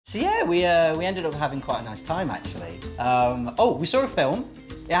So yeah, we ended up having quite a nice time actually. Oh, we saw a film.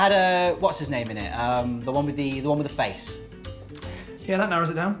 It had what's his name in it? The one with the face. Yeah, that narrows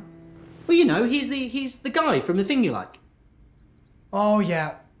it down. Well, you know, he's the guy from the thing you like. Oh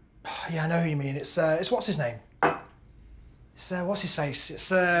yeah, yeah, I know who you mean. It's what's his name? It's what's his face?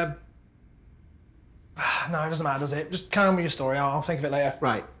 It's no, it doesn't matter, does it? Just carry on with your story. I'll think of it later.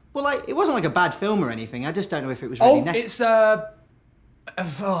 Right. Well, like, it wasn't like a bad film or anything. I just don't know if it was really necessary.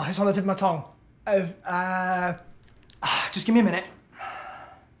 Oh, it's on the tip of my tongue. Just give me a minute.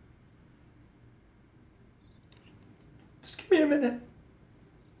 Just give me a minute.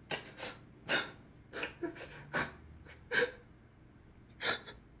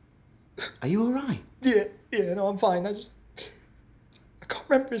 Are you all right? Yeah, no, I'm fine. I can't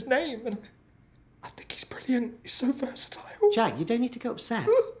remember his name, and I think he's brilliant. He's so versatile. Jack, you don't need to get upset.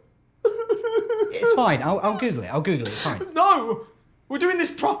 It's fine. I'll Google it. It's fine. No! We're doing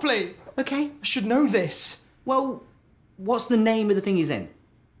this properly. Okay. I should know this. Well, what's the name of the thing he's in?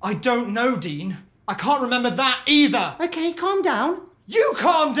 I don't know, Dean. I can't remember that either. Okay, calm down. You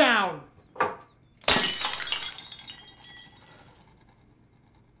calm down!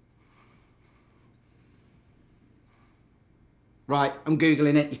 Right, I'm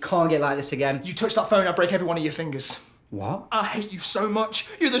Googling it. You can't get like this again. You touch that phone, I'll break every one of your fingers. What? I hate you so much.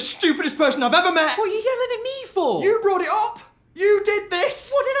 You're the stupidest person I've ever met. What are you yelling at me for? You brought it up. You did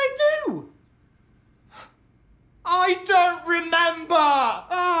this. What did I do? I don't remember.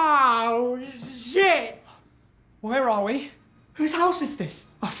 Oh, shit. Where are we? Whose house is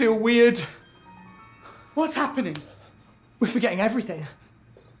this? I feel weird. What's happening? We're forgetting everything.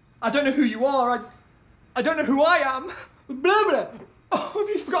 I don't know who you are. I don't know who I am. Blah, blah. Oh, have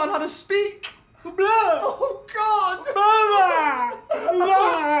you forgotten how to speak? Blah. Oh, God.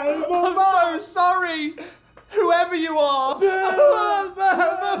 Mama. I'm so sorry. Whoever you are.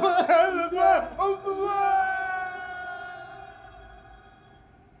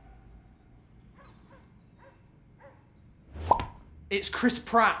 It's Chris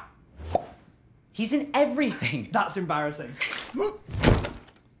Pratt. He's in everything. That's embarrassing.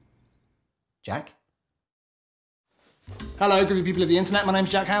 Jack? Hello, groovy people of the internet. My name's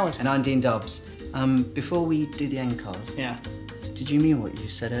Jack Howard. And I'm Dean Dobbs. Before we do the end card, Yeah. did you mean what you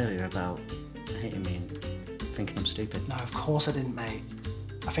said earlier about hating me and thinking I'm stupid? No, of course I didn't, mate.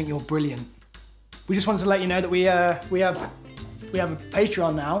 I think you're brilliant. We just wanted to let you know that we have a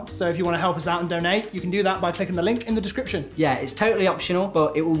Patreon now, so if you want to help us out and donate, you can do that by clicking the link in the description. Yeah, it's totally optional,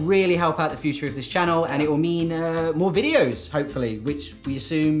 but it will really help out the future of this channel, and it will mean more videos, hopefully, which we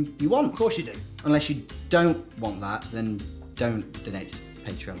assume you want. Of course you do. Unless you don't want that, then don't donate to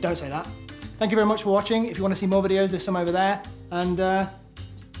Patreon. Don't say that. Thank you very much for watching. If you want to see more videos, there's some over there, and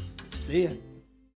see ya.